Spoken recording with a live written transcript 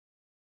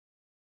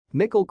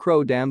Mikkel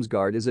Krogh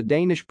Damsgaard is a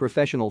Danish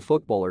professional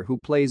footballer who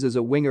plays as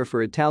a winger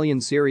for Italian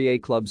Serie A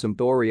club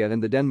Sampdoria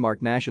and the Denmark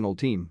national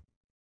team.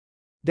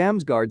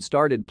 Damsgaard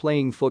started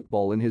playing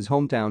football in his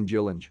hometown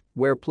Jylland,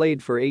 where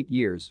played for 8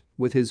 years,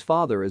 with his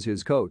father as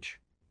his coach.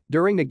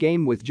 During a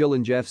game with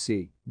Jylland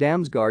FC,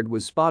 Damsgaard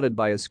was spotted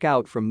by a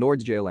scout from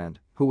Nordsjælland,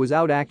 who was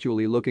out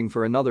actually looking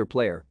for another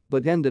player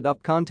but ended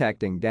up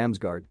contacting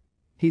Damsgaard.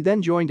 He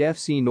then joined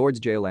FC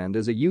Nordsjælland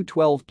as a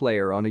U12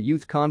 player on a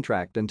youth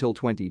contract until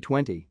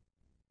 2020.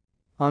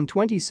 On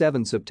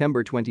 27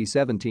 September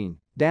 2017,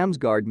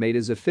 Damsgaard made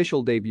his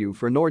official debut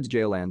for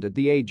Nordsjælland at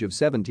the age of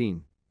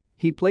 17.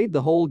 He played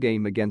the whole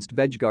game against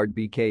Vejgaard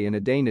BK in a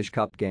Danish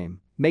Cup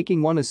game,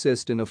 making 1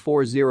 assist in a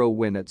 4-0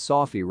 win at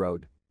Sofie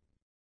Road.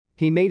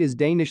 He made his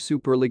Danish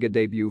Superliga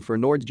debut for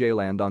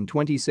Nordsjælland on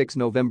 26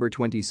 November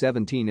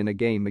 2017 in a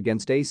game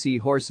against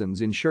AC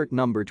Horsens in shirt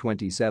number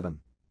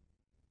 27.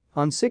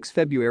 On 6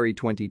 February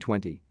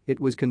 2020, it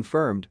was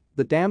confirmed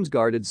that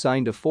Damsgaard had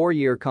signed a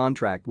 4-year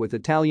contract with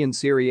Italian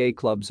Serie A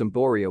club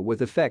Sampdoria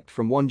with effect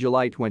from 1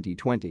 July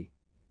 2020.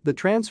 The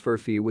transfer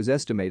fee was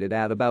estimated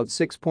at about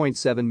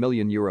 €6.7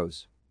 million.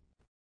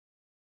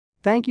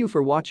 Thank you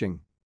for watching.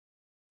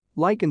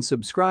 Like and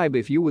subscribe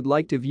if you would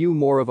like to view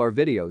more of our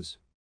videos.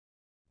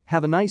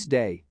 Have a nice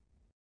day.